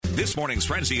This morning's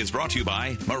Frenzy is brought to you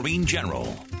by Marine General,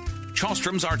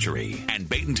 Chalstrom's Archery and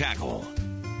Bait and Tackle,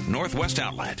 Northwest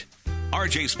Outlet,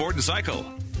 RJ Sport and Cycle,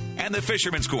 and the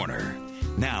Fisherman's Corner.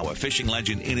 Now a fishing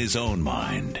legend in his own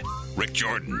mind, Rick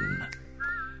Jordan.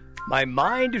 My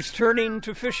mind is turning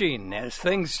to fishing as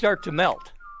things start to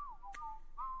melt.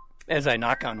 As I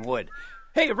knock on wood.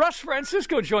 Hey, Russ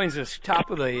Francisco joins us,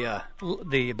 top of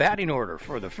the batting order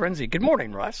for the Frenzy. Good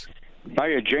morning, Russ. Now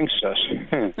you jinxed us.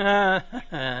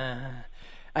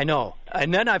 I know.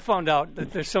 And then I found out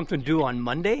that there's something due on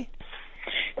Monday.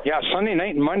 Yeah, Sunday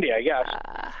night and Monday, I guess.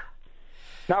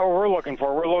 Not what we're looking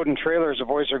for. We're loading trailers. The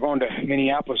boys are going to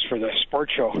Minneapolis for the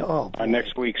sports show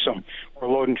next week. So we're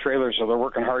loading trailers. So they're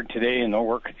working hard today, and they'll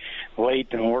work late,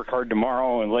 and they'll work hard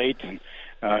tomorrow and late, and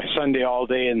Sunday all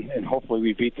day, and hopefully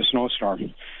we beat the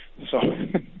snowstorm. So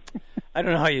I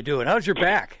don't know how you do it. How's your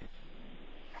back?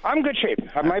 I'm in good shape.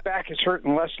 My back is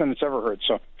hurting less than it's ever hurt,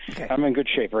 so okay. I'm in good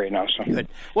shape right now. So good.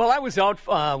 Well, I was out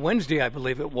Wednesday, I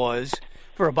believe it was,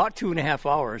 for about 2.5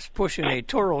 hours pushing a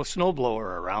Toro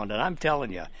snowblower around, and I'm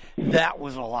telling you, that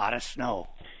was a lot of snow.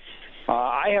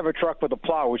 I have a truck with a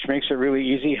plow, which makes it really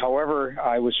easy. However,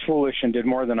 I was foolish and did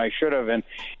more than I should have and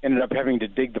ended up having to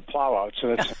dig the plow out,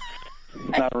 so that's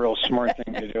not a real smart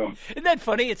thing to do. Isn't that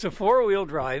funny? It's a four-wheel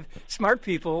drive. Smart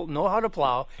people know how to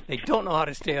plow. They don't know how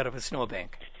to stay out of a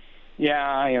snowbank.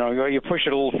 Yeah, you push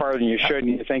it a little farther than you should, and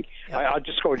you think, I'll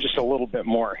just go just a little bit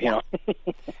more,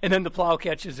 And then the plow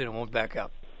catches it and won't back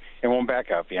up. It won't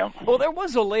back up, yeah. Well, there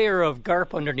was a layer of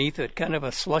garp underneath it, kind of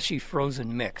a slushy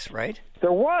frozen mix, right?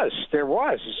 There was. It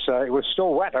was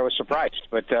still wet. I was surprised,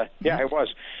 but yeah, it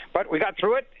was. But we got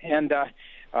through it, and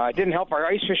it didn't help our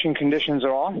ice fishing conditions at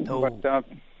all. No. But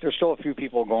there's still a few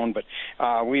people going, but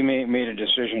we made a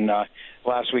decision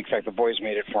last week. In fact, the boys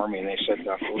made it for me, and they said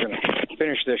we're going to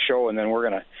finish this show, and then we're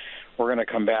going to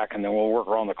come back, and then we'll work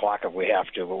around the clock if we have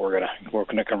to. But we're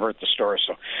going to convert the store,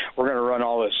 so we're going to run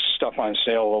all this stuff on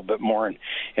sale a little bit more,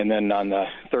 and then on the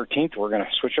 13th we're going to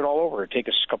switch it all over. It'll take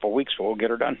us a couple of weeks, but we'll get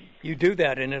her done. You do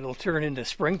that, and it'll turn into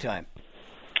springtime.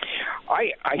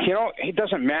 It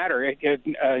doesn't matter.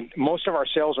 Most of our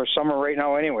sales are summer right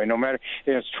now anyway, no matter,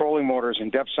 it's trolling motors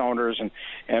and depth sounders, and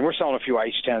we're selling a few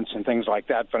ice tents and things like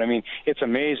that. But, I mean, it's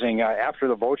amazing. After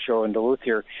the boat show in Duluth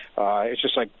here, it's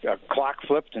just like a clock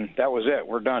flipped, and that was it.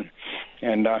 We're done.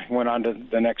 And went on to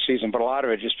the next season. But a lot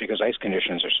of it just because ice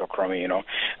conditions are so crummy, in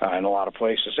a lot of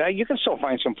places. You can still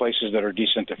find some places that are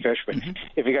decent to fish, but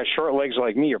if you got short legs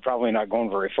like me, you're probably not going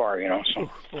very far, So.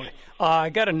 Oh, boy.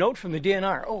 I got a note from the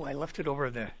DNR. Oh, I left it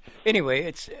over there.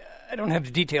 Anyway, I don't have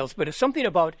the details, but it's something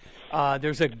about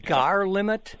there's a gar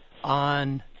limit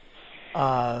on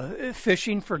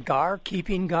fishing for gar,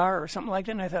 keeping gar, or something like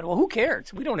that. And I thought, well, who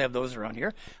cares? We don't have those around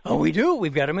here. Oh, we do.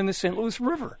 We've got them in the St. Louis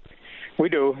River. We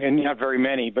do, and not very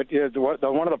many. But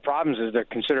one of the problems is they're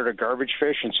considered a garbage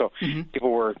fish, and so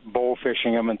people were bow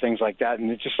fishing them and things like that.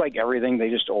 And it's just like everything, they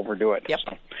just overdo it. Yep.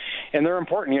 So, and they're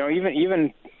important.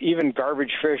 Even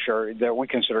garbage fish that we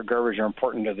consider garbage are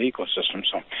important to the ecosystem.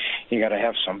 So you got to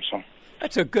have some. So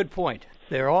that's a good point.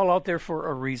 They're all out there for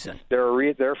a reason.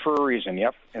 They're there for a reason.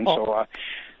 Yep. And so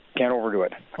can't overdo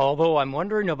it. Although I'm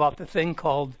wondering about the thing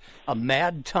called a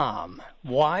Mad Tom.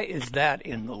 Why is that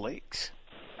in the lakes?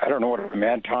 I don't know what a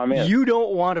Mad Tom is. You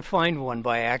don't want to find one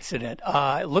by accident.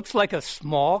 It looks like a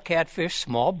small catfish,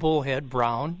 small bullhead,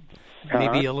 brown,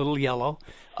 maybe a little yellow.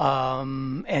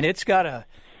 And it's got a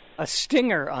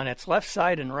stinger on its left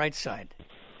side and right side,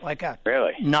 like a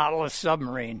Nautilus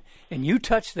submarine. And you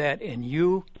touch that, and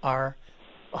you are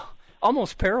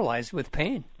almost paralyzed with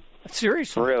pain.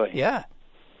 Seriously. Really? Yeah.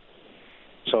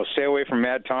 So stay away from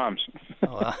Mad Toms.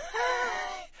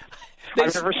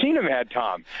 I've never seen a Mad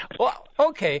Tom. Well,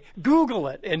 okay, Google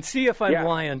it and see if I'm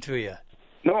lying to you.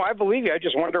 No, I believe you. I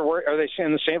just wonder, are they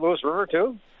in the St. Louis River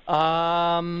too?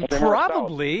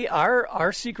 Probably.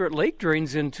 Our secret lake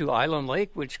drains into Island Lake,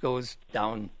 which goes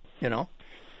down, Do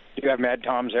you have Mad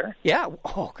Toms there? Yeah.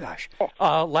 Oh, gosh.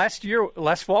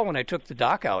 Last fall when I took the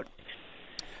dock out,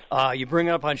 you bring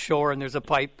it up on shore, and there's a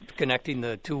pipe connecting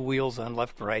the two wheels on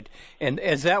left and right. And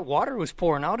as that water was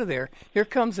pouring out of there, here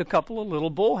comes a couple of little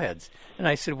bullheads. And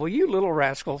I said, well, you little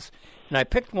rascals. And I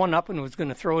picked one up and was going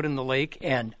to throw it in the lake,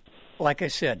 and, like I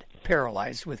said,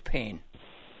 paralyzed with pain.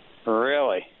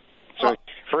 Really? So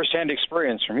first-hand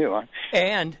experience from you, huh?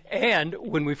 And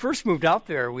when we first moved out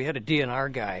there, we had a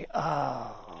DNR guy.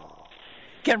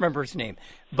 Can't remember his name.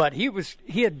 But he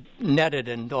had netted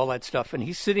and all that stuff, and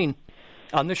he's sitting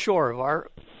on the shore of our,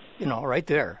 right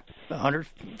there,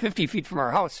 150 feet from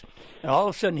our house. And all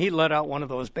of a sudden, he let out one of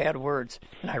those bad words.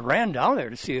 And I ran down there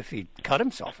to see if he'd cut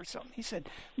himself or something. He said,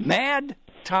 Mad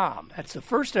tom. That's the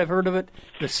first I've heard of it.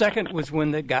 The second was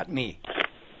one that got me.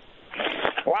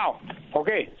 Wow.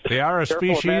 Okay. They are a Careful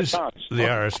with bad species. sounds. They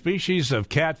are a species of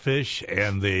catfish,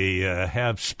 and they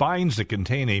have spines that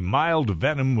contain a mild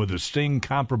venom with a sting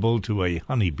comparable to a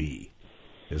honeybee,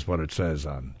 is what it says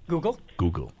on Google?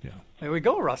 Google. Yeah. There we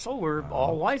go, Russell. We're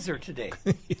all wiser today.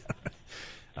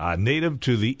 Native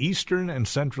to the eastern and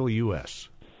central U.S.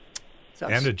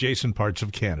 and adjacent parts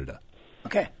of Canada.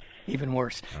 Okay. Even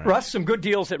worse. Right. Russ, some good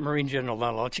deals at Marine General.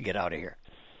 Now I'll let you get out of here.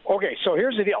 Okay, so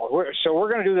here's the deal. We're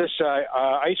going to do this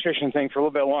ice fishing thing for a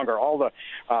little bit longer, all the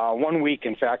 1 week,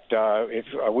 in fact,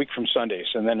 a week from Sundays,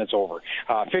 and then it's over.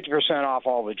 50% off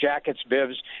all the jackets,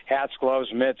 bibs, hats,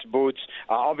 gloves, mitts, boots.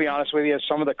 I'll be honest with you,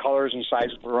 some of the colors and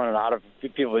sizes we're running out of.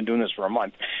 People have been doing this for a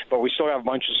month, but we still have a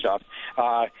bunch of stuff.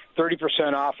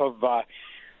 30% off of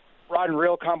rod and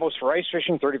reel combos for ice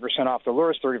fishing, 30% off the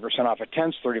lures, 30% off of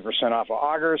tents, 30% off of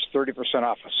augers, 30%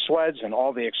 off of sleds, and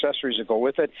all the accessories that go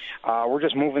with it. We're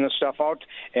just moving this stuff out,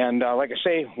 and like I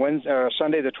say,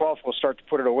 Sunday the 12th, we'll start to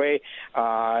put it away,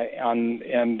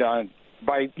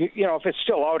 by, if it's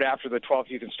still out after the 12th,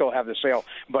 you can still have the sale,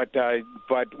 but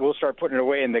we'll start putting it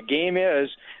away. And the game is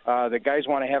the guys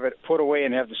want to have it put away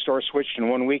and have the store switched in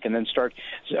 1 week and then start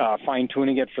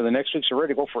fine-tuning it for the next week. So we're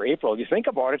ready to go for April. If you think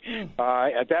about it,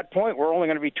 at that point, we're only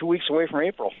going to be 2 weeks away from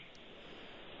April.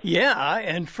 Yeah,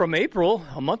 and from April,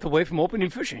 a month away from opening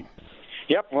fishing.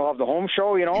 Yep, we'll have the home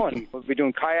show, and we'll be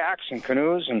doing kayaks and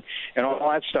canoes and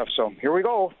all that stuff. So here we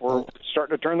go. We're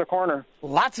starting to turn the corner.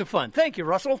 Lots of fun. Thank you,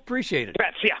 Russell. Appreciate it.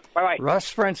 See ya. Bye-bye. Russ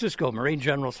Francisco, Marine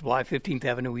General Supply, 15th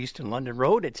Avenue East and London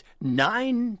Road. It's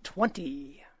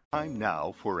 9:20. Time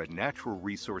now for a Natural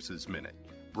Resources Minute,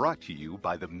 brought to you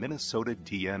by the Minnesota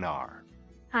DNR.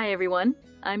 Hi, everyone.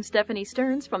 I'm Stephanie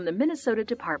Stearns from the Minnesota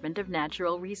Department of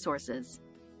Natural Resources.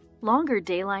 Longer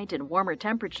daylight and warmer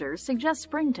temperatures suggest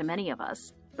spring to many of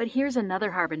us. But here's another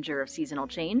harbinger of seasonal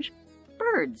change: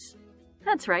 birds.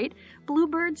 That's right,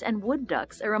 bluebirds and wood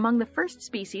ducks are among the first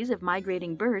species of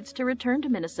migrating birds to return to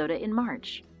Minnesota in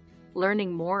March.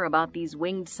 Learning more about these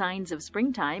winged signs of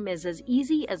springtime is as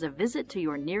easy as a visit to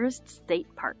your nearest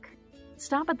state park.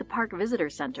 Stop at the Park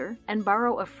Visitor Center and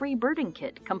borrow a free birding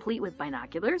kit complete with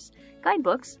binoculars,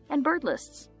 guidebooks, and bird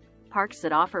lists. Parks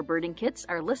that offer birding kits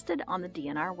are listed on the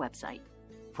DNR website.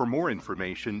 For more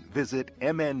information, visit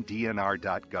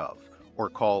mndnr.gov or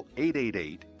call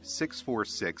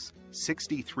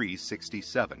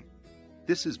 888-646-6367.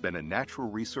 This has been a Natural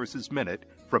Resources Minute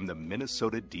from the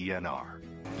Minnesota DNR.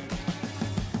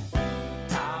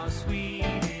 How sweet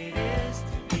it is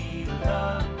to be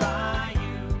loved by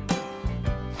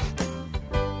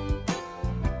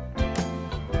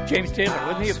you. James Taylor,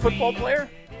 wasn't he a football player?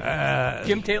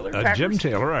 Jim Taylor? Jim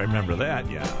Taylor, I remember that,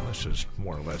 yeah. This is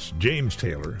more or less James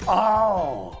Taylor.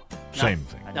 Oh. Same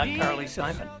thing. Not Carly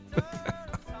Simon.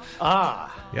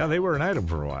 Yeah, they were an item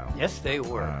for a while. Yes, they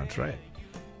were. That's right.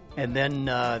 And then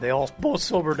they all both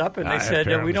sobered up and they said,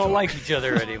 we don't so. like each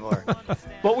other anymore.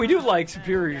 But we do like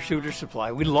Superior Shooter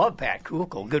Supply. We love Pat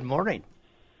Kukul. Good morning.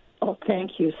 Oh,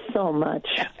 thank you so much.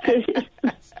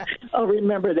 I'll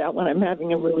remember that when I'm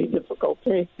having a really difficult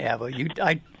day. Yeah, but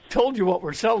I told you what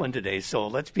we're selling today, so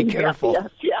let's be careful.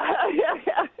 Yeah,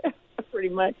 pretty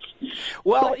much.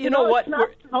 Well, but, you know what? It's not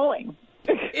snowing.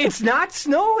 It's not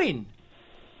snowing.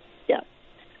 Yeah.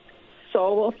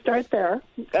 So we'll start there.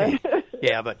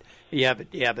 Yeah, but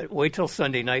wait till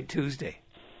Sunday night, Tuesday.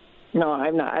 No,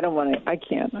 I'm not. I don't want to. I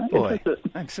can't. Boy,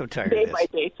 I'm so tired of this.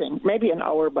 Day-by-day thing. Maybe an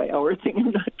hour-by-hour thing.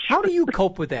 I'm not sure. How do you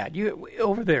cope with that? You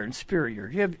over there in Superior,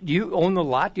 do you own the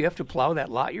lot? Do you have to plow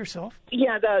that lot yourself?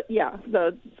 Yeah,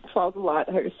 the plow the lot.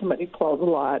 Hire somebody to plow the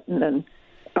lot, and then,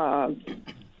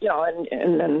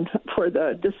 and then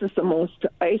this is the most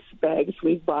ice bags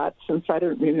we've bought since I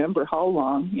don't remember how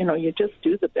long. You just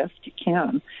do the best you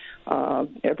can.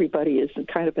 Everybody is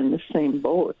kind of in the same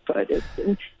boat, but it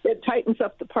tightens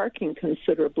up the parking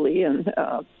considerably, and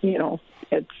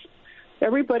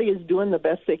everybody is doing the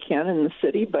best they can in the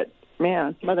city, but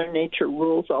man, Mother Nature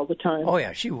rules all the time. Oh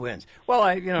yeah, she wins. Well,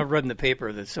 I read in the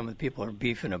paper that some of the people are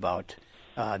beefing about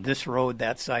this road,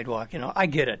 that sidewalk. I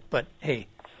get it, but hey,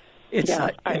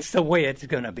 it's the way it's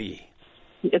going to be.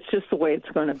 It's just the way it's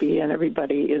going to be, and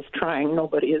everybody is trying.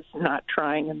 Nobody is not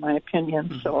trying, in my opinion.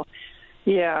 Mm-hmm. So.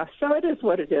 Yeah, so it is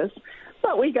what it is.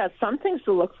 But we got some things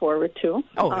to look forward to.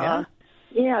 Oh, yeah?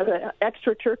 The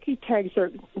extra turkey tags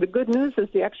the good news is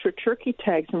the extra turkey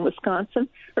tags in Wisconsin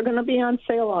are going to be on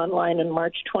sale online on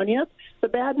March 20th. The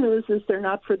bad news is they're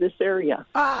not for this area.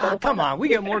 Come on. We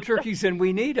get more turkeys than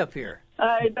we need up here.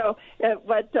 I know,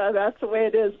 but that's the way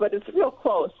it is. But it's real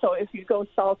close. So if you go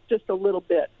south just a little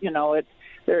bit,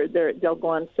 they'll go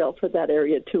on sale for that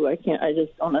area too. I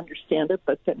just don't understand it.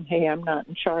 But then, hey, I'm not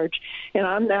in charge. And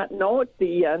on that note,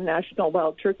 the National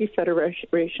Wild Turkey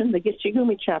Federation, the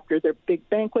Gitchigumi chapter, their big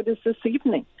banquet is this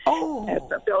evening at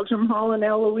the Belgium Hall in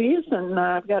Eloise, and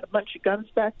I've got a bunch of guns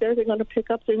back there. They're going to pick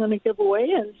up. They're going to give away,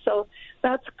 and so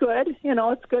that's good.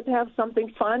 It's good to have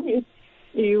something fun.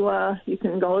 You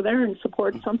can go there and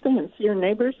support something and see your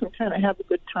neighbors and kind of have a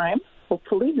good time.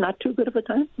 Hopefully, not too good of a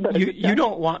time. But you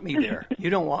don't want me there. You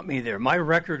don't want me there. My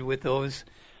record with those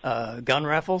gun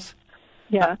raffles,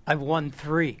 I've won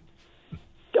 3.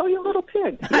 Oh, you little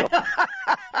pig.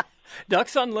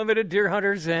 Ducks Unlimited, Deer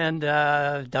Hunters, and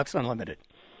Ducks Unlimited.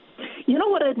 You know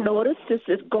what I've noticed is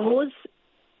it goes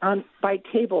on by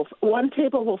tables. One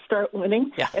table will start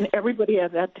winning, and everybody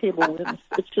at that table wins.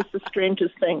 It's just the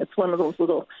strangest thing. It's one of those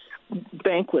little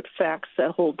banquet facts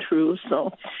that hold true.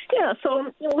 So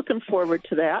I'm looking forward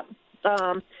to that.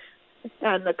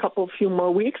 And a few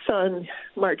more weeks on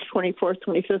March 24th,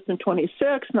 25th, and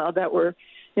 26th. Now that we're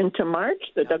into March,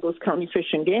 the Douglas County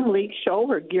Fish and Game League show,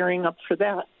 we're gearing up for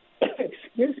that.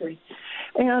 Excuse me.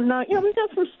 And we've got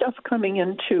some stuff coming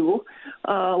in too.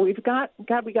 We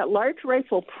got large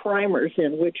rifle primers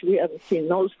in, which we haven't seen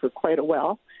those for quite a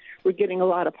while. We're getting a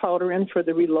lot of powder in for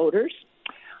the reloaders.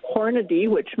 Hornady,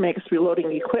 which makes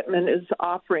reloading equipment, is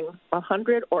offering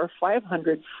 100 or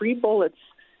 500 free bullets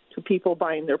to people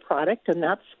buying their product, and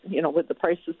that's, with the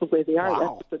prices the way they are,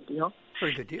 that's a good deal.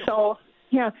 Pretty good deal. So,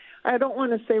 I don't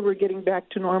want to say we're getting back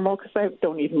to normal because I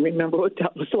don't even remember what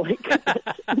that was like.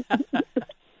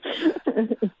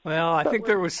 Well, I think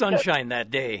there was sunshine that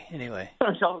day, anyway.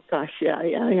 Oh, gosh, yeah.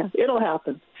 It'll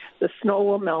happen. The snow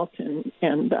will melt, and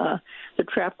the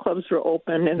trap clubs are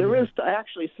open, and there is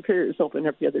actually Superior is open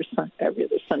every other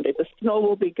Sunday. The snow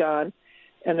will be gone,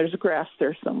 and there's grass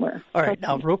there somewhere. All right,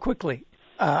 now real quickly,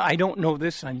 I don't know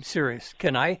this. I'm serious.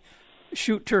 Can I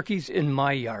shoot turkeys in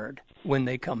my yard when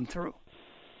they come through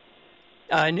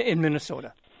in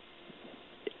Minnesota?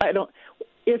 I don't.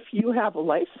 If you have a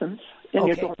license and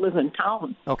you don't live in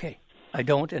town. Okay, I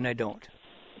don't, and I don't.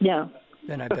 Yeah.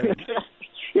 Then I better.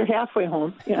 You're halfway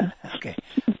home, yeah. Okay.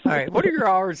 All right. What are your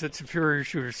hours at Superior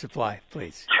Shooter Supply,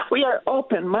 please? We are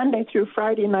open Monday through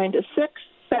Friday, 9 to 6,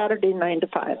 Saturday, 9 to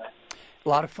 5. A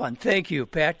lot of fun. Thank you,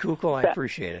 Pat Kukul. I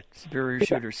appreciate it. Superior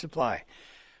Shooter Supply.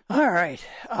 All right.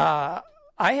 I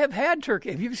have had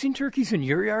turkey. Have you seen turkeys in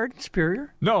your yard,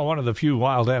 Superior? No, one of the few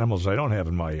wild animals I don't have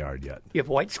in my yard yet. You have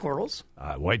white squirrels?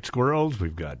 White squirrels.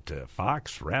 We've got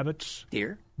fox, rabbits.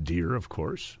 Deer? Deer, of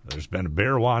course. There's been a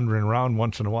bear wandering around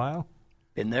once in a while.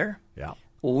 Been there? Yeah.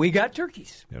 Well, we got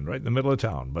turkeys. And right in the middle of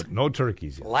town, but no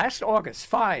turkeys yet. Last August,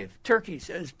 5 turkeys,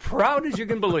 as proud as you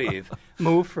can believe,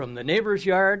 moved from the neighbor's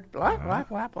yard,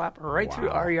 right through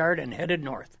our yard and headed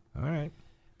north. All right.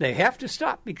 They have to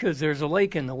stop because there's a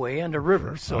lake in the way and a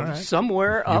river. So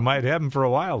somewhere up. You might have them for a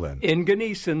while then. In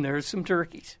Ganesan, there's some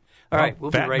turkeys. All right,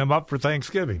 we'll fatten them up for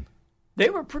Thanksgiving. They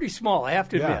were pretty small, I have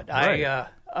to admit. Yeah,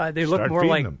 right. They look more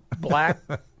like black,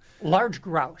 large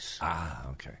grouse.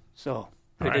 Okay. So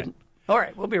they didn't. All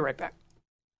right, we'll be right back.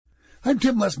 I'm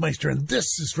Tim Lesmeister, and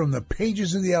this is from the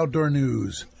pages of the Outdoor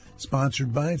News,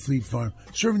 sponsored by Fleet Farm,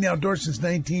 serving the outdoors since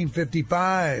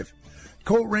 1955.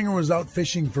 Colt Ringer was out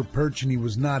fishing for perch, and he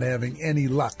was not having any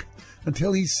luck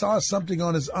until he saw something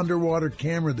on his underwater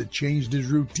camera that changed his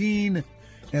routine,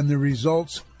 and the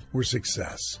results were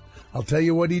success. I'll tell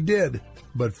you what he did,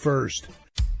 but first...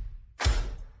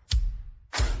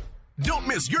 Don't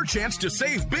miss your chance to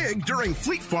save big during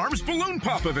Fleet Farm's Balloon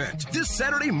Pop event. This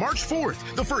Saturday, March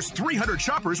 4th, the first 300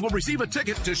 shoppers will receive a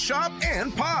ticket to shop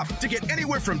and pop to get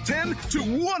anywhere from 10 to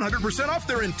 100% off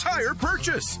their entire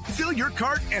purchase. Fill your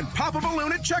cart and pop a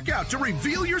balloon at checkout to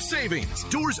reveal your savings.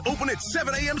 Doors open at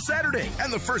 7 a.m. Saturday,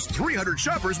 and the first 300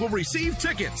 shoppers will receive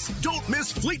tickets. Don't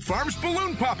miss Fleet Farm's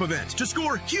Balloon Pop event to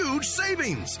score huge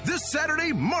savings. This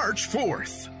Saturday, March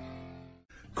 4th.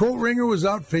 Colt Ringer was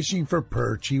out fishing for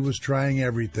perch. He was trying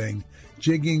everything.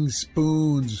 Jigging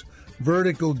spoons,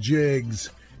 vertical jigs,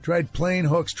 tried plain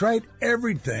hooks, tried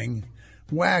everything.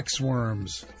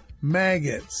 Waxworms,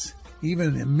 maggots,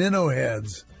 even minnow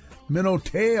heads, minnow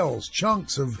tails,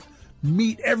 chunks of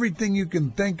meat, everything you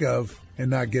can think of,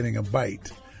 and not getting a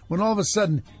bite. When all of a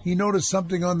sudden, he noticed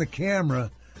something on the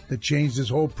camera that changed his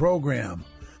whole program.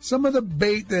 Some of the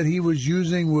bait that he was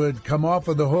using would come off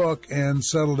of the hook and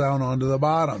settle down onto the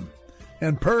bottom.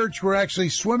 And perch were actually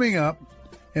swimming up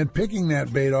and picking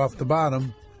that bait off the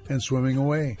bottom and swimming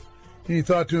away. And he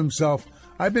thought to himself,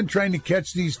 I've been trying to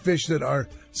catch these fish that are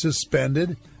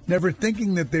suspended, never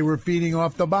thinking that they were feeding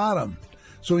off the bottom.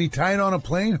 So he tied on a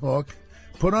plain hook,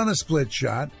 put on a split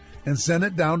shot, and sent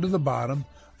it down to the bottom,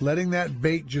 letting that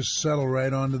bait just settle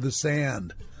right onto the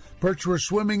sand. Perch were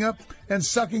swimming up and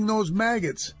sucking those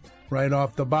maggots right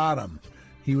off the bottom.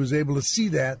 He was able to see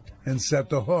that and set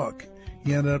the hook.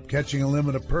 He ended up catching a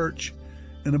limit of perch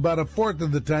in about a fourth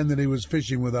of the time that he was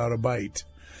fishing without a bite.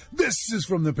 This is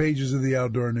from the pages of the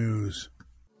Outdoor News.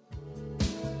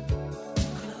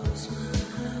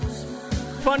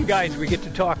 Fun guys we get to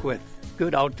talk with.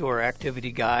 Good outdoor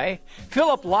activity guy.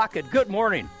 Philip Lockett, good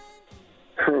morning.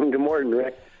 Good morning,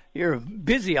 Rick. You're a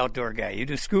busy outdoor guy. You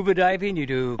do scuba diving, you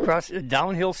do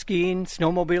downhill skiing,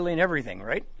 snowmobiling, everything,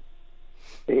 right?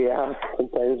 Yeah,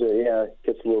 sometimes it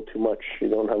gets a little too much. You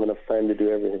don't have enough time to do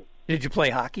everything. Did you play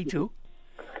hockey too?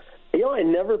 I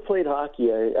never played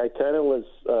hockey. I kind of was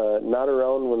not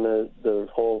around when the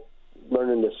whole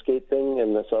learning to skate thing,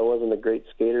 and so I wasn't a great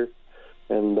skater.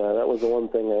 And that was the one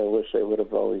thing I wish I would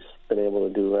have always been able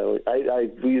to do.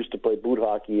 We used to play boot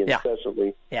hockey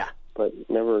incessantly, but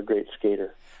never a great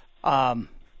skater.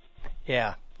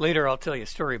 Yeah. Later I'll tell you a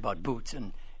story about boots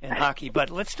and hockey. But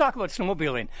let's talk about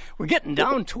snowmobiling. We're getting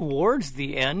down towards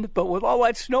the end, but with all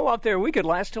that snow out there, we could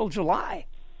last till July.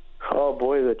 Oh,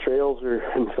 boy, the trails are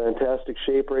in fantastic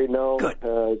shape right now. Good.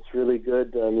 It's really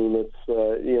good. I mean, it's,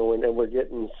 and we're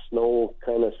getting snow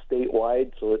kind of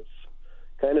statewide, so it's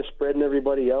kind of spreading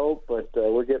everybody out, but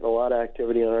we're getting a lot of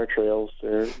activity on our trails.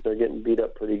 They're getting beat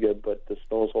up pretty good, but the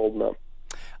snow's holding up.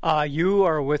 You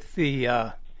are with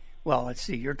the, let's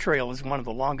see, your trail is one of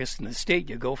the longest in the state.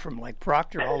 You go from like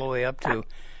Proctor all the way up to,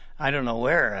 I don't know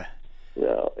where.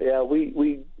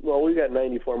 We got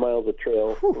 94 miles of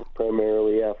trail,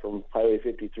 primarily, from Highway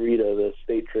 53 to the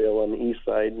state trail on the east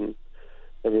side and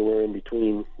everywhere in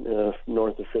between,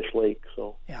 north of Fish Lake.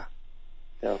 So yeah.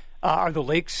 Are the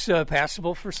lakes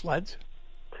passable for sleds?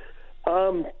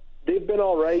 They've been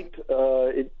all right.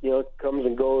 It comes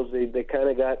and goes. They kind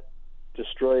of got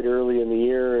destroyed early in the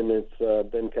year, and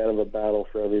it's been kind of a battle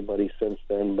for everybody since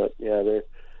then. But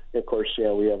of course,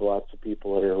 we have lots of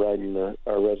people that are riding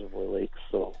our reservoir lakes,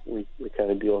 so we kind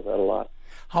of deal with that a lot.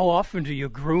 How often do you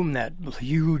groom that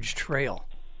huge trail?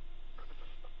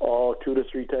 2 to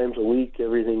 3 times a week,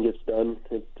 everything gets done.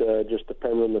 It just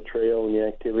depends on the trail and the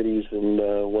activities and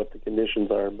what the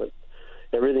conditions are. But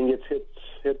everything gets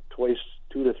hit twice,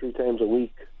 2 to 3 times a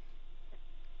week.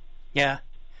 Yeah,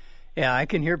 I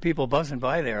can hear people buzzing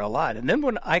by there a lot. And then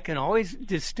when I can always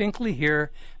distinctly hear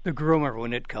the groomer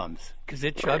when it comes, because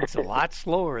it chugs a lot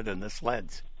slower than the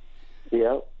sleds.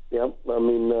 Yeah. I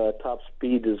mean, top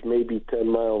speed is maybe 10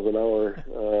 miles an hour.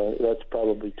 That's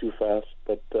probably too fast,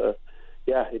 but...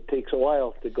 it takes a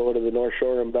while to go to the North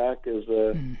Shore and back is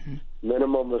a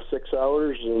minimum of 6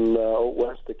 hours, and out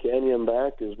west to Canyon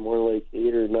back is more like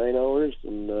 8 or 9 hours,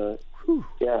 and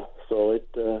so we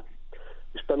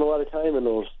spend a lot of time in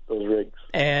those rigs.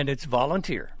 And it's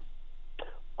volunteer.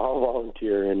 All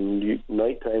volunteer and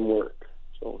nighttime work.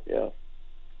 So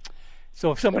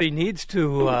So if somebody needs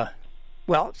to,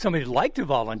 somebody'd like to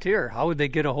volunteer, how would they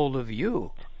get a hold of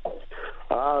you?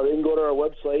 They can go to our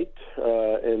website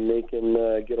and they can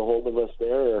get a hold of us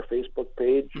there, our Facebook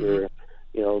page, or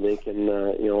they can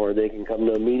or they can come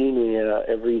to a meeting. We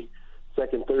every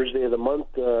second Thursday of the month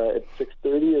at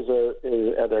 6:30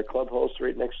 is at our clubhouse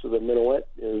right next to the Minuet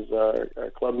is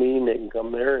our club meeting. They can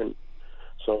come there, and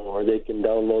or they can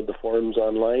download the forms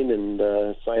online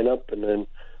and sign up. And then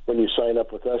when you sign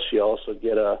up with us, you also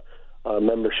get a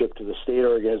membership to the state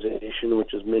organization,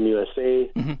 which is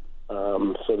MinUSA. Mm-hmm.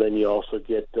 So then you also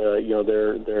get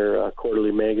their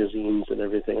quarterly magazines and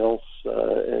everything else.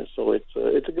 And so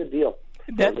it's a good deal.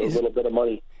 That is a little bit of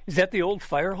money. Is that the old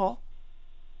fire hall?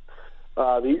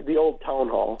 The old town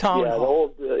hall.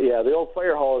 Hall. The old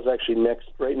fire hall is actually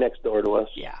right next door to us.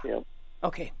 Yeah.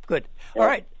 Okay. Good. All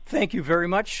right. Thank you very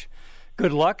much.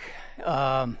 Good luck.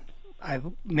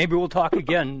 Maybe we'll talk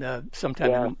again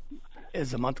sometime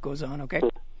as the month goes on. Okay.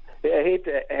 Yeah, I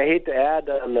hate to add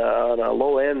on a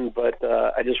low end, but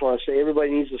I just want to say everybody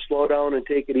needs to slow down and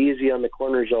take it easy on the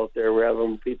corners out there. We're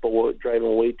having people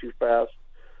driving way too fast.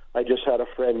 I just had a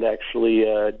friend actually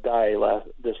die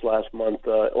this last month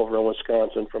over in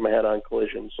Wisconsin from a head-on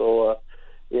collision. So,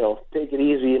 take it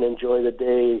easy and enjoy the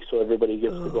day so everybody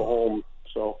gets to go home.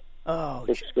 So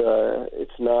it's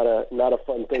not a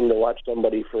fun thing to watch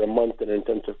somebody for a month in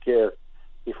intensive care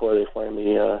before they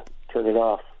finally turn it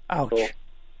off. Ouch. So,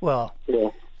 well,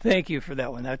 thank you for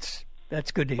that one. That's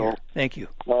good to hear. Thank you.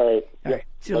 All right. All right.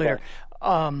 See you later.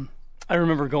 I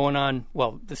remember going on,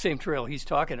 the same trail he's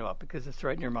talking about because it's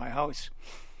right near my house.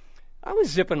 I was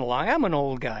zipping along. I'm an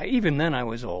old guy. Even then I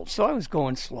was old. So I was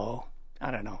going slow.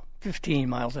 I don't know, 15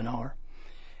 miles an hour.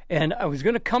 And I was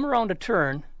going to come around a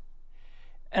turn,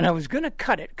 And I was going to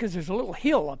cut it because there's a little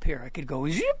hill up here. I could go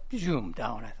zoom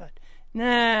down. I thought, nah,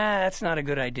 that's not a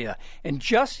good idea. And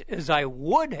just as I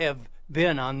would have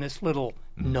been on this little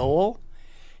knoll,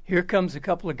 here comes a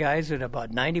couple of guys at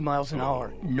about 90 miles an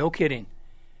hour. No kidding.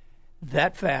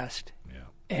 That fast. Yeah.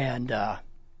 And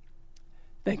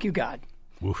thank you, God.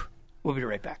 Oof. We'll be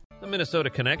right back. The Minnesota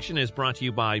Connection is brought to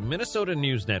you by Minnesota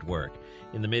News Network.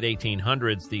 In the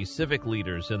mid-1800s, the civic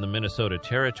leaders in the Minnesota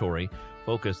Territory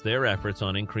focused their efforts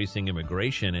on increasing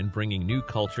immigration and bringing new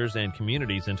cultures and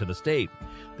communities into the state.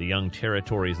 The young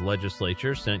territory's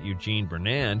legislature sent Eugene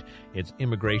Burnand, its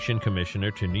immigration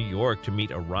commissioner, to New York to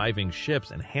meet arriving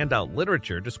ships and hand out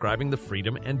literature describing the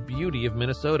freedom and beauty of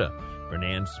Minnesota.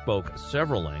 Burnand spoke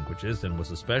several languages and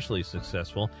was especially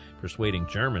successful persuading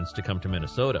Germans to come to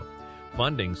Minnesota.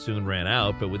 Funding soon ran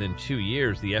out, but within 2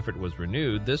 years the effort was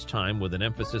renewed, this time with an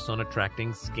emphasis on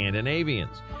attracting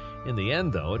Scandinavians. In the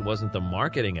end, though, it wasn't the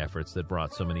marketing efforts that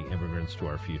brought so many immigrants to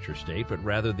our future state, but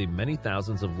rather the many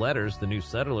thousands of letters the new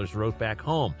settlers wrote back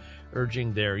home,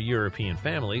 urging their European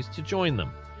families to join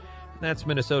them. That's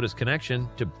Minnesota's connection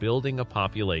to building a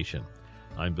population.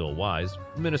 I'm Bill Wise,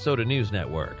 Minnesota News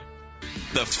Network.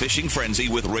 The Fishing Frenzy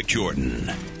with Rick Jordan.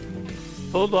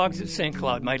 Bulldogs at St.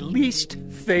 Cloud, my least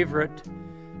favorite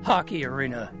hockey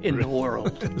arena in the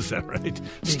world. Is that right?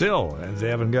 Still, they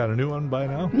haven't got a new one by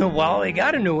now? No, well, they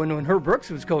got a new one when Herb Brooks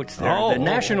was coach there, the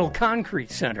National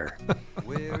Concrete Center.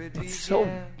 It's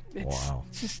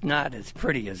just not as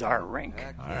pretty as our rink.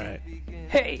 All right.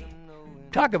 Hey,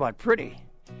 talk about pretty.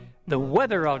 The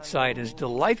weather outside is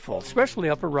delightful, especially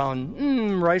up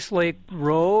around Rice Lake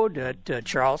Road at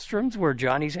Charlestrom's, where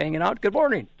Johnny's hanging out. Good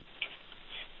morning.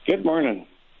 Good morning.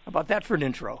 How about that for an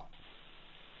intro?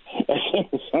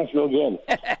 Sounds real good.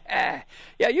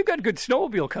 Yeah, you got good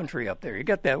snowmobile country up there. You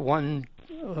got that one,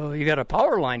 you got a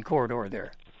power line corridor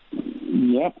there.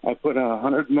 Yep, I put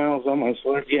 100 miles on my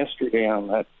sled yesterday on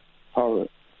that power.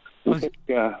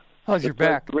 How's your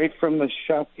back? Right from the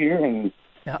shop here and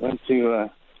went to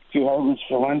two Harvard's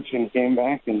for lunch and came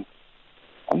back, and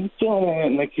I'm feeling it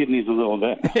in my kidneys a little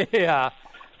bit. Yeah,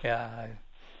 I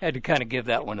had to kind of give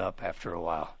that one up after a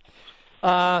while.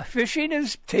 Fishing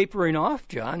is tapering off,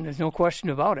 John. There's no question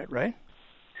about it, right?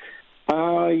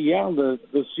 Yeah,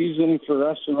 the season for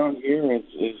us around here is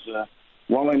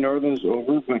Walleye Northern's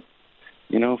over, but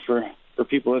for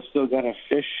people that still got to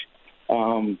fish,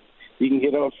 you can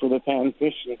get out for the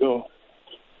panfish and go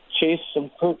chase some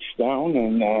perch down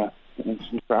and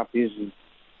some crappies,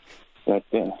 but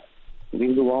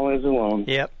leave the walleyes alone.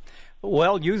 Yep.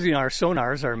 Well, using our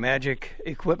sonars, our magic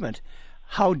equipment,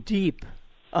 how deep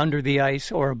under the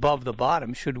ice or above the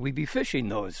bottom should we be fishing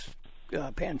those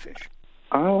panfish?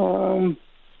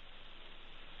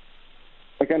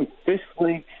 Like on Fish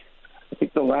Lake, I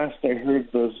think the last I heard,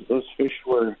 those fish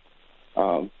were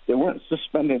they weren't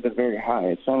suspended at very high.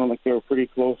 It sounded like they were pretty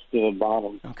close to the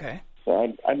bottom. Okay.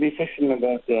 So I'd be fishing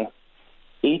about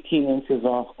 18 inches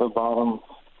off the bottom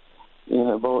in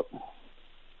about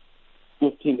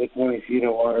 15 to 20 feet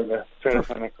of water to try to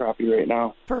find a crappie right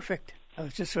now. Perfect. That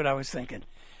was just what I was thinking.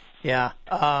 Yeah.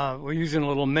 We're using a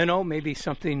little minnow, maybe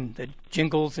something that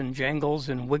jingles and jangles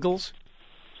and wiggles.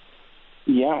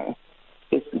 Yeah.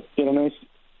 Get a nice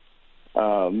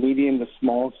medium to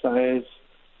small size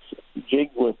jig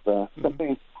with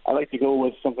something. I like to go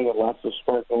with something with lots of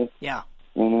sparkle. Yeah.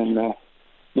 And then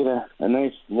get a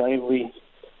nice lively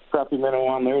crappie minnow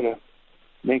on there to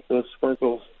make those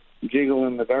sparkles jiggle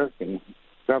in the dark and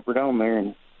drop her down there,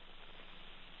 and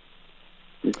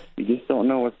you just don't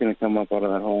know what's going to come up out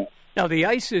of that hole. Now, the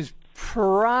ice is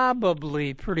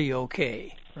probably pretty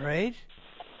okay, right?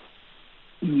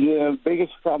 The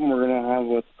biggest problem we're going to have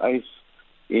with ice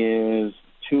is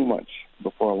too much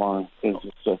before long.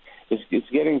 It's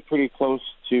getting pretty close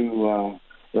to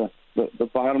the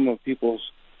bottom of people's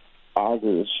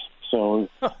augers. So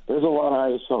there's a lot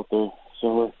of ice out there.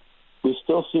 So we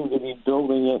still seem to be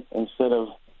building it instead of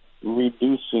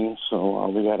reducing. So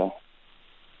we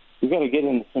gotta get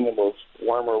into some of those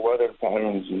warmer weather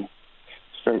patterns and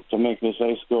start to make this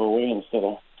ice go away instead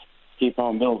of keep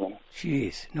on building.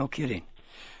 Jeez, no kidding.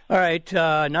 All right,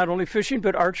 not only fishing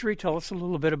but archery. Tell us a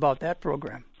little bit about that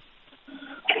program.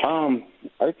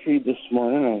 Archery this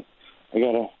morning. I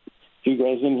got a few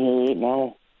guys in here right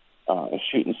now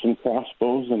shooting some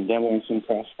crossbows and demoing some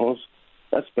crossbows.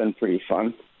 That's been pretty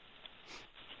fun.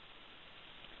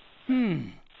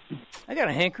 I got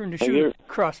a hankering to shoot a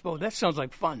crossbow. That sounds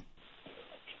like fun.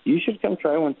 You should come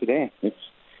try one today.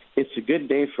 It's a good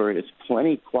day for it. It's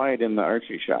plenty quiet in the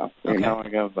archery shop. Right now I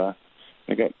got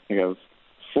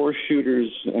 4 shooters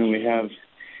and we have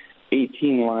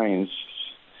 18 lines.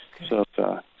 Okay.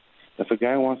 So if a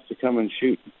guy wants to come and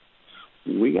shoot,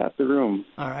 we got the room.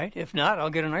 All right. If not, I'll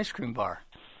get an ice cream bar.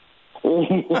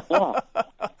 Yeah.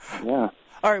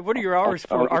 All right. What are your hours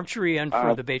for archery and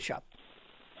for the bait shop?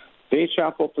 Bait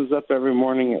shop opens up every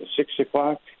morning at 6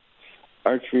 o'clock.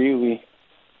 Archery, we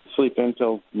sleep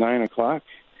until 9 o'clock.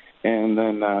 And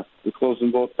then we close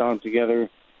them both down together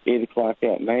 8 o'clock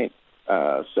at night,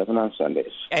 7 on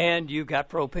Sundays. And you got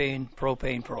propane.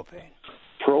 Propane.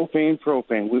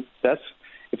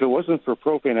 If it wasn't for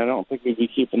propane, I don't think we'd be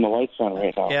keeping the lights on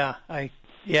right now.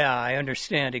 I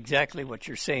understand exactly what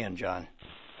you're saying, John.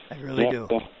 I really do.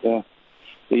 The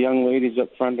young ladies up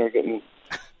front are getting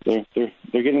they're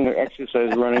getting their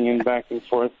exercise running in back and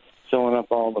forth, filling up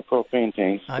all the propane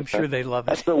tanks. I'm sure they love it.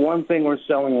 That's the one thing we're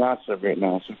selling lots of right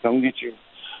now. So come get your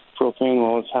propane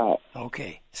while it's hot.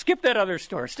 Okay. Skip that other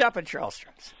store. Stop at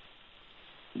Charleston's.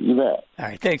 You bet. All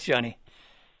right. Thanks, Johnny.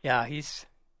 Yeah, I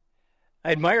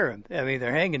admire him. I mean,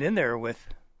 they're hanging in there with.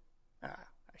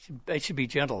 I should be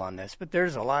gentle on this, but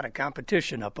there's a lot of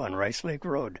competition up on Rice Lake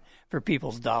Road for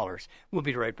people's dollars. We'll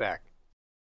be right back.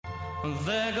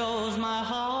 There goes my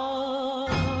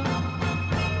heart.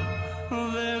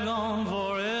 They're gone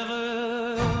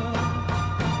forever.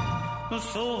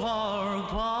 So far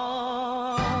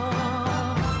apart,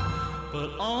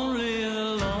 but only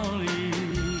the lonely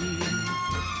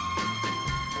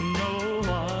know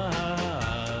why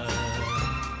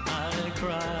I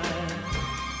cry.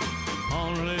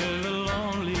 Only the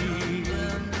lonely.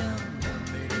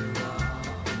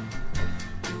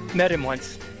 Met him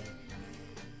once.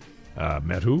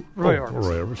 Met who? Roy Orbison.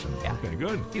 Roy Orbison. Yeah. Okay,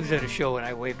 good. He was at a show and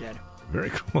I waved at him. Very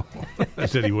cool.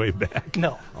 Did he wave back?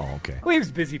 No. Oh, okay. Well, he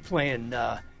was busy playing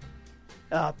a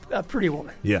Pretty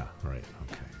Woman. Yeah, right.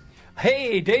 Okay.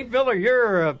 Hey, Dave Miller,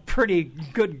 you're a pretty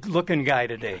good-looking guy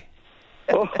today.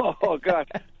 Oh, God.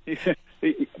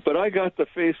 But I got the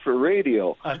face for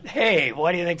radio. Hey,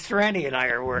 what do you think Strandy and I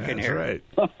are working here?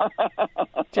 That's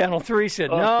right. Channel 3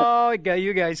 said, no,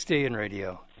 you guys stay in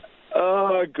radio.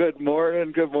 Oh, good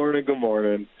morning.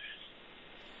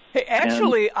 Hey,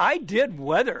 actually, I did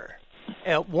weather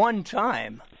at one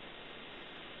time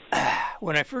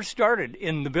when I first started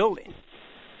in the building.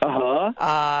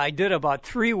 I did about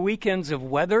 3 weekends of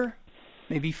weather,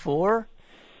 maybe 4.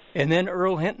 And then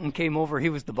Earl Hinton came over. He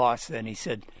was the boss then. He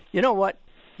said, you know what?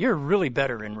 You're really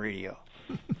better in radio.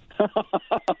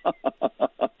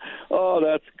 Oh,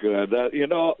 that's good.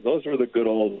 Those were the good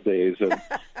old days,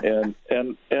 and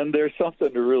there's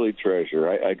something to really treasure.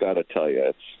 I got to tell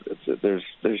you, there's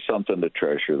something to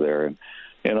treasure there, and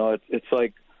it's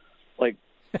like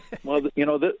well,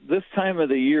 this time of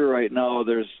the year right now,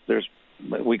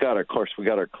 we got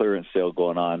our clearance sale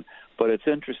going on, but it's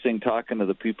interesting talking to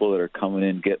the people that are coming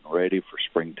in, getting ready for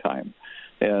springtime,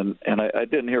 and I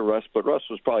didn't hear Russ, but Russ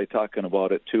was probably talking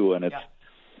about it too, and it's. Yeah.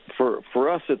 For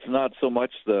us, it's not so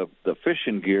much the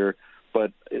fishing gear,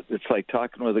 but it's like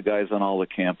talking with the guys on all the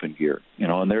camping gear,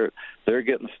 and they're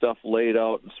getting stuff laid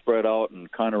out and spread out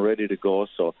and kind of ready to go.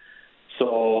 So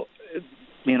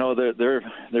they're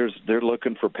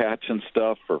looking for patching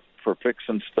stuff, for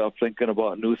fixing stuff, thinking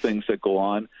about new things that go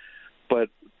on. But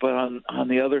on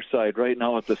the other side, right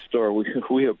now at the store,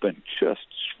 we have been just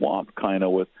swamped kind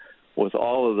of with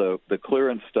all of the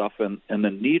clearance stuff and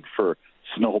the need for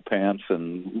snow pants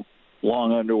and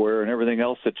long underwear and everything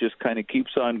else that just kind of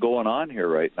keeps on going on here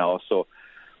right now. So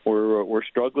we're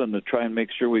struggling to try and make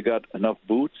sure we got enough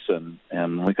boots and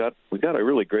we got a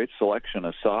really great selection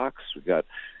of socks. We got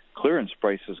clearance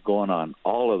prices going on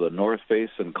all of the North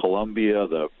Face and Columbia,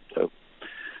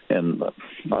 and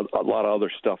a lot of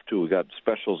other stuff too. We got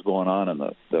specials going on in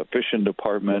the fishing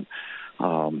department.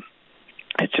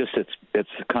 It's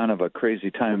kind of a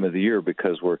crazy time of the year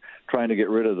because we're trying to get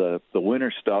rid of the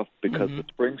winter stuff because the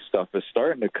spring stuff is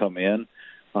starting to come in.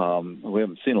 We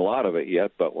haven't seen a lot of it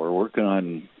yet, but we're working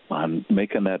on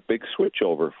making that big switch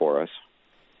over for us.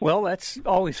 Well, that's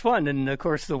always fun, and of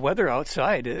course the weather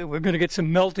outside. We're going to get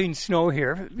some melting snow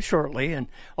here shortly, and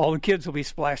all the kids will be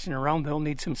splashing around. They'll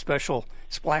need some special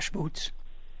splash boots.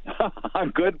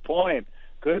 Good point.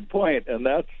 And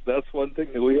that's one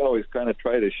thing that we always kind of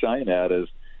try to shine at is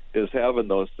having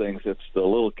those things. It's the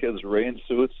little kids' rain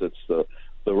suits, it's the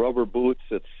rubber boots,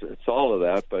 it's all of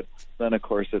that. But then of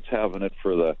course it's having it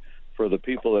for the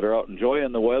people that are out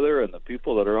enjoying the weather and the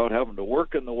people that are out having to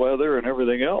work in the weather and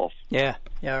everything else. Yeah,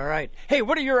 all right. Hey,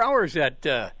 what are your hours at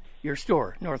your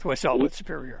store, Northwest Outlet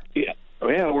Superior? Yeah,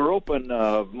 we're open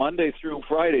Monday through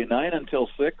Friday, 9 until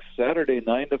 6, Saturday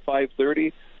 9 to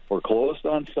 5:30. We're closed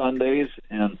on Sundays,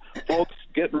 and folks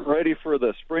getting ready for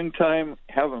the springtime,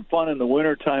 having fun in the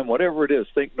wintertime, whatever it is,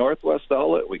 think Northwest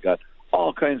Outlet. We got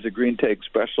all kinds of green tag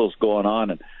specials going on,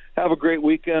 and have a great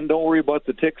weekend. Don't worry about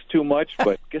the ticks too much,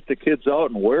 but get the kids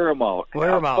out and wear them out. Wear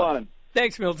have them out. fun.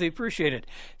 Thanks, Milty. Appreciate it.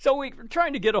 So we're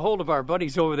trying to get a hold of our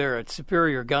buddies over there at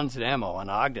Superior Guns and Ammo in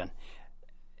Ogden.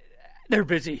 They're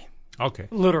busy. Okay.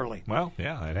 Literally. Well,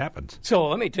 yeah, it happens. So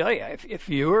let me tell you, if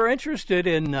you are interested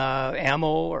in ammo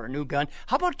or a new gun,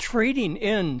 how about trading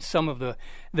in some of the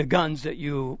guns that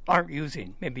you aren't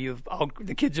using? Maybe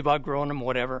the kids have outgrown them,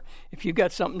 whatever. If you've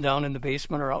got something down in the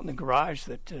basement or out in the garage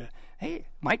that, hey,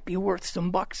 might be worth some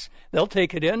bucks, they'll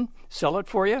take it in, sell it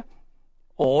for you.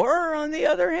 Or, on the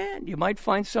other hand, you might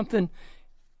find something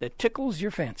that tickles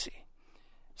your fancy.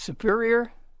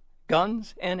 Superior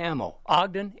Guns and Ammo,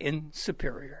 Ogden in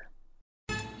Superior.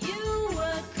 You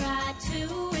would cry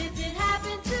too if it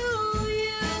happened to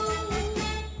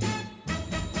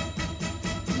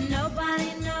you.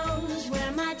 Nobody knows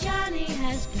where my Johnny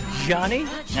has gone. Johnny?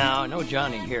 No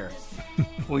Johnny here.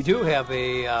 We do have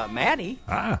a Matty,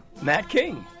 Matt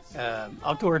King,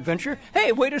 Outdoor Adventure.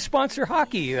 Hey, way to sponsor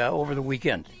hockey over the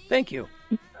weekend. Thank you.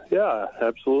 Yeah,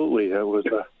 absolutely. It was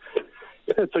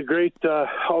it's a great,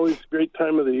 always great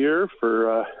time of the year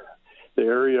for the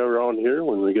area around here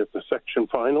when we get the section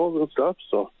finals and stuff.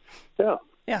 So, yeah.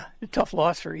 Yeah, a tough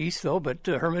loss for East, though, but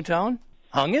Hermantown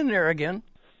hung in there again.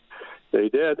 They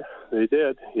did.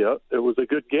 Yep. It was a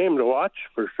good game to watch,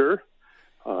 for sure.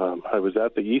 I was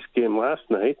at the East game last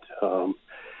night.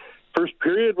 First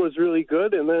period was really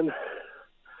good, and then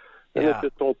it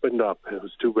just opened up. It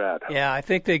was too bad. Yeah, I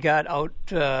think they got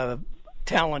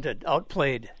talented,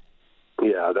 outplayed.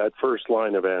 Yeah, that first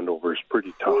line of Andover is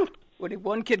pretty tough.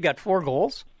 One kid got 4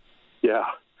 goals? Yeah.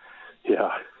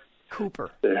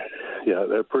 Cooper.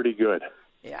 They're pretty good.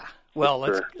 Yeah. Well,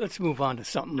 let's move on to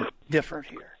something different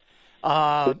here.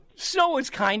 Snow is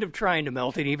kind of trying to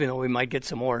melt it, even though we might get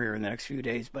some more here in the next few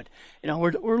days. But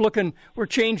we're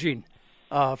changing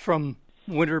from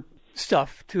winter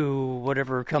stuff to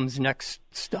whatever comes next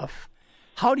stuff.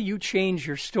 How do you change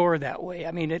your store that way?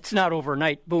 I mean, it's not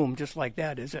overnight, boom, just like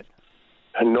that, is it?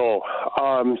 No.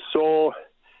 So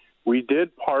we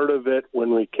did part of it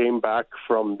when we came back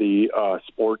from the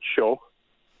sports show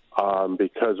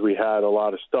because we had a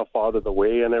lot of stuff out of the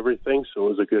way and everything. So it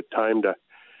was a good time to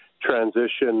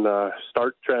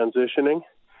start transitioning.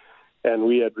 And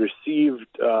we had received,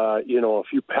 a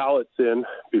few pallets in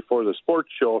before the sports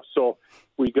show. So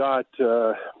we got,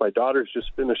 my daughter's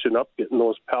just finishing up getting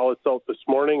those pallets out this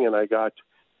morning, and I got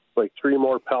like 3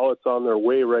 more pallets on their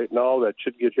way right now that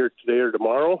should get here today or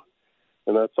tomorrow.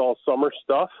 And that's all summer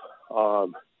stuff.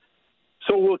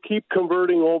 So we'll keep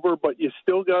converting over, but you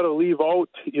still got to leave out,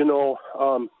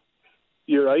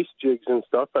 your ice jigs and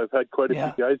stuff. I've had quite a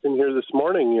few guys in here this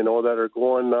morning, that are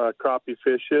going crappie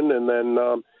fishing, and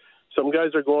then some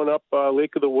guys are going up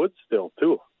Lake of the Woods still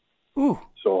too. Ooh.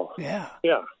 So yeah.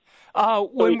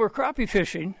 When we're crappie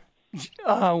fishing,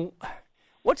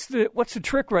 what's the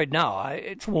trick right now?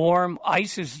 It's warm.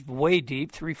 Ice is way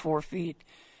deep, 3-4 feet.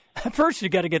 First, you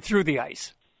got to get through the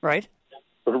ice, right?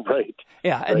 Right.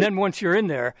 Yeah, and then once you're in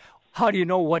there, how do you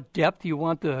know what depth you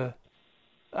want the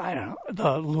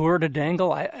lure to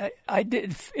dangle?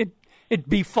 It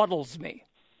befuddles me.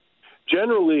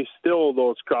 Generally, still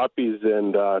those crappies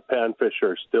and panfish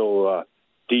are still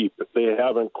deep. They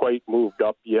haven't quite moved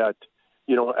up yet.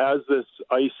 As this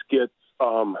ice gets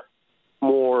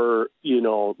more,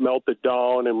 melted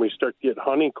down and we start to get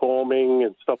honeycombing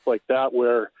and stuff like that,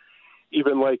 where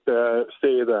even like the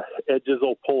edges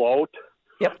will pull out.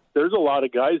 Yep. There's a lot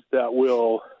of guys that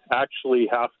will actually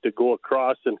have to go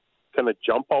across and kind of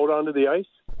jump out onto the ice.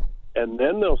 And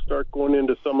then they'll start going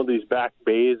into some of these back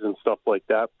bays and stuff like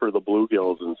that for the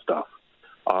bluegills and stuff.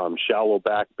 Shallow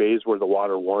back bays where the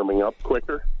water warming up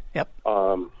quicker. Yep.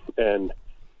 And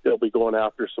they'll be going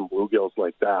after some bluegills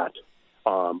like that.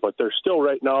 But they're still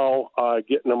right now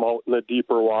getting them out in the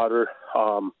deeper water.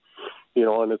 And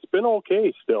it's been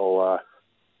okay still.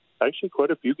 Actually,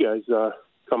 quite a few guys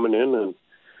coming in and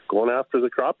going after the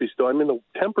crappie still. I mean, the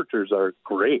temperatures are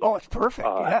great. Oh, it's perfect.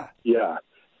 Yeah.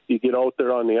 You get out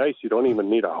there on the ice, you don't even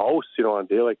need a house. On a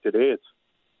day like today, it's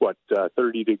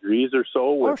 30 degrees or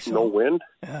so with no wind.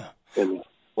 Yeah. And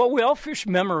well, we all fish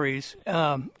memories.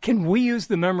 Can we use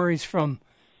the memories from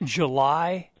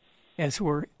July as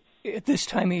we're at this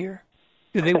time of year?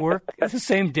 Do they work at the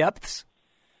same depths?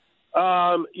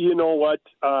 You know what?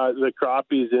 The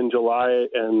crappies in July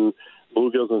and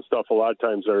bluegills and stuff a lot of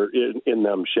times are in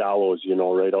them shallows,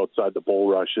 right outside the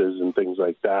bulrushes and things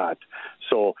like that.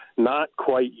 So not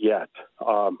quite yet.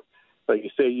 Like you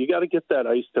say, you got to get that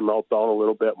ice to melt down a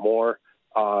little bit more.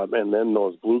 And then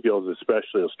those bluegills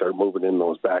especially will start moving in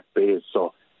those back bays.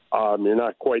 So you're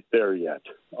not quite there yet.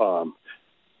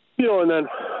 And then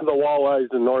the walleyes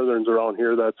and northerns around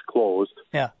here, that's closed.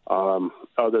 Yeah.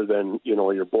 Other than,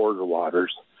 your border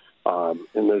waters.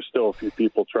 And there's still a few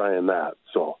people trying that.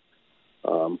 So,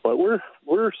 but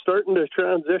we're starting to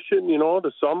transition,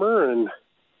 to summer,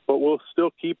 but we'll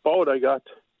still keep out. I got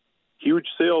huge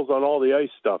sales on all the ice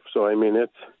stuff. So, I mean,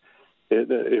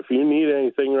 if you need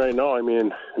anything right now, I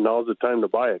mean, now's the time to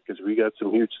buy it because we got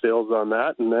some huge sales on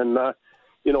that. And then,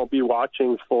 be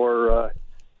watching for,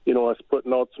 us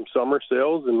putting out some summer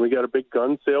sales. And we got a big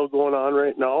gun sale going on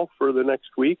right now for the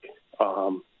next week.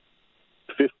 $50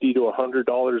 to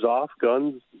 $100 off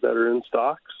guns that are in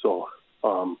stock. So,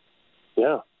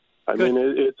 yeah. I mean,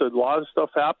 it's a lot of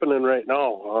stuff happening right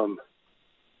now.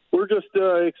 We're just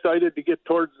excited to get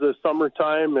towards the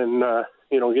summertime and,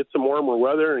 get some warmer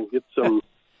weather and get some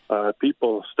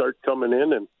people start coming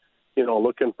in and,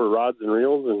 looking for rods and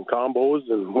reels and combos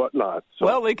and whatnot. So,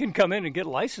 well, they can come in and get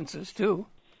licenses, too.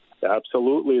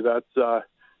 Absolutely. That's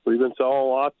we've been selling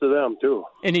lots of them, too.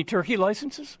 Any turkey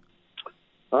licenses?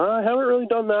 I haven't really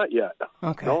done that yet.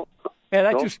 Okay. No.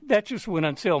 Yeah, that just went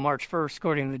on sale March 1st,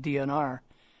 according to the DNR.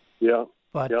 Yeah.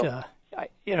 But,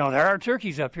 there are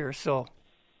turkeys up here, so.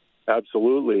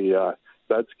 Absolutely.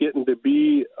 That's getting to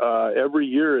be, every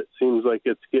year it seems like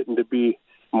it's getting to be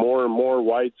more and more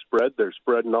widespread. They're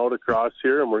spreading out across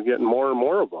here, and we're getting more and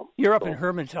more of them. You're up in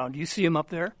Hermantown. Do you see them up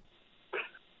there?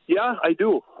 Yeah, I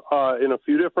do. In a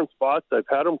few different spots. I've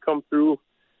had them come through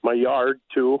my yard,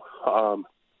 too.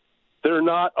 They're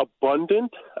not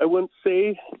abundant, I wouldn't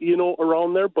say,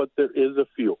 around there, but there is a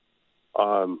few.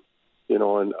 And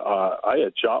I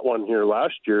had shot one here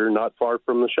last year, not far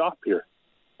from the shop here,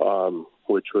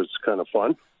 which was kind of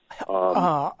fun.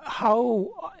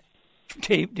 How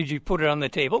did you put it on the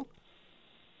table?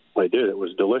 I did. It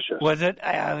was delicious. Was it?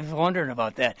 I was wondering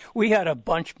about that. We had a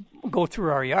bunch go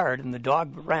through our yard, and the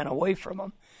dog ran away from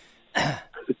them.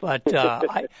 But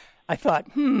I thought,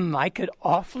 I could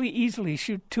awfully easily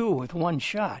shoot two with one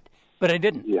shot, but I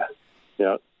didn't. Yeah.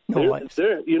 No,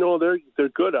 they're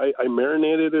good. I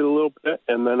marinated it a little bit,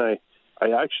 and then I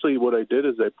actually what I did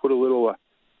is I put a little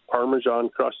Parmesan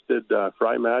crusted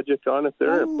Fry Magic on it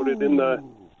there, and put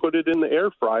it in the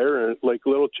air fryer like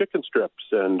little chicken strips,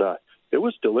 and it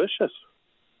was delicious.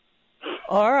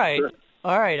 All right, sure.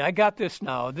 All right. I got this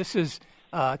now. This is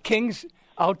King's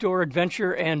Outdoor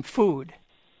Adventure and Food.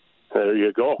 There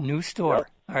you go. New store. Yep.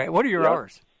 All right. What are your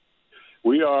hours?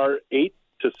 We are 8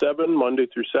 to 7 Monday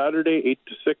through Saturday, 8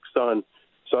 to 6 on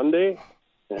Sunday,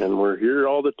 and we're here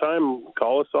all the time.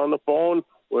 Call us on the phone,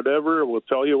 whatever. We'll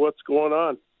tell you what's going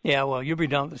on. Yeah, well, you'll be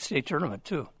down at the state tournament,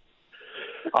 too.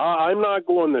 I'm not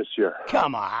going this year.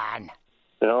 Come on.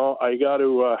 I got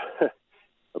to,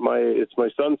 it's my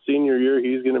son's senior year.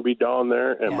 He's going to be down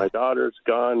there, and my daughter's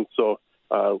gone. So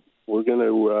we're going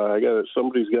to,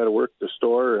 somebody's got to work the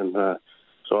store, and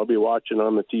so I'll be watching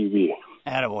on the TV.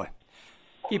 Attaboy.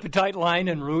 Keep a tight line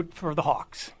and root for the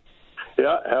Hawks.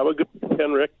 Yeah, have a good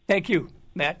weekend, Rick. Thank you,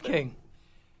 Matt King,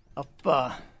 up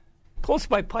close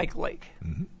by Pike Lake.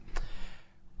 Mm-hmm.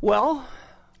 Well,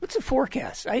 what's the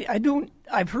forecast?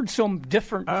 I've heard some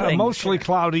different things. Mostly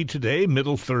cloudy today,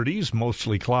 middle 30s.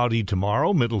 Mostly cloudy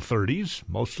tomorrow, middle 30s.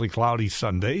 Mostly cloudy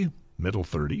Sunday, middle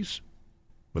 30s.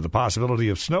 With the possibility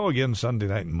of snow again Sunday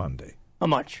night and Monday. How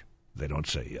much? They don't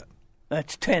say yet.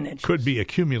 That's 10 inches. Could be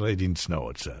accumulating snow,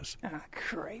 it says.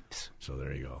 Crapes. So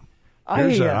there you go.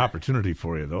 Here's an opportunity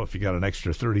for you, though. If you got an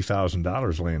extra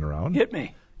 $30,000 laying around. Hit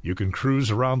me. You can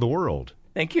cruise around the world.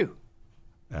 Thank you.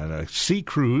 And a sea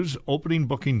cruise, opening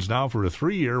bookings now for a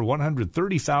 3-year,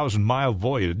 130,000-mile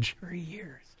voyage. 3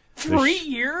 years. 3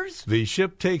 years? The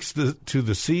ship takes to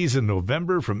the seas in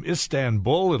November from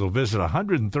Istanbul. It'll visit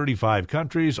 135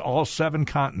 countries, all 7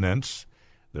 continents.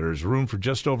 There's room for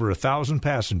just over 1,000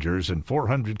 passengers and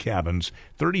 400 cabins.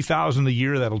 $30,000 a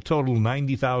year. That'll total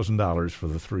 $90,000 for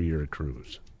the 3-year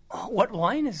cruise. Oh, what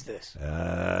line is this?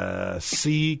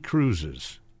 Sea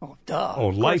Cruises. Oh, duh. Oh,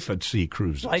 Life at Sea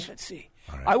Cruises. Life at Sea.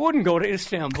 Right. I wouldn't go to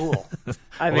Istanbul.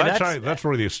 I mean, that's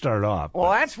where they start off.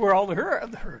 Well, that's where all the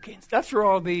hurricanes, that's where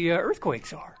all the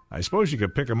earthquakes are. I suppose you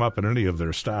could pick them up at any of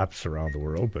their stops around the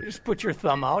world. But just put your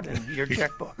thumb out and your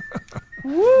checkbook.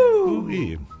 Woo!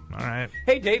 Ooh-wee. All right.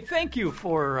 Hey, Dave, thank you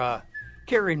for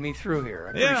carrying me through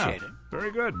here. I appreciate it.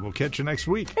 Very good. We'll catch you next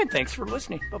week. And thanks for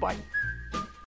listening. Bye-bye.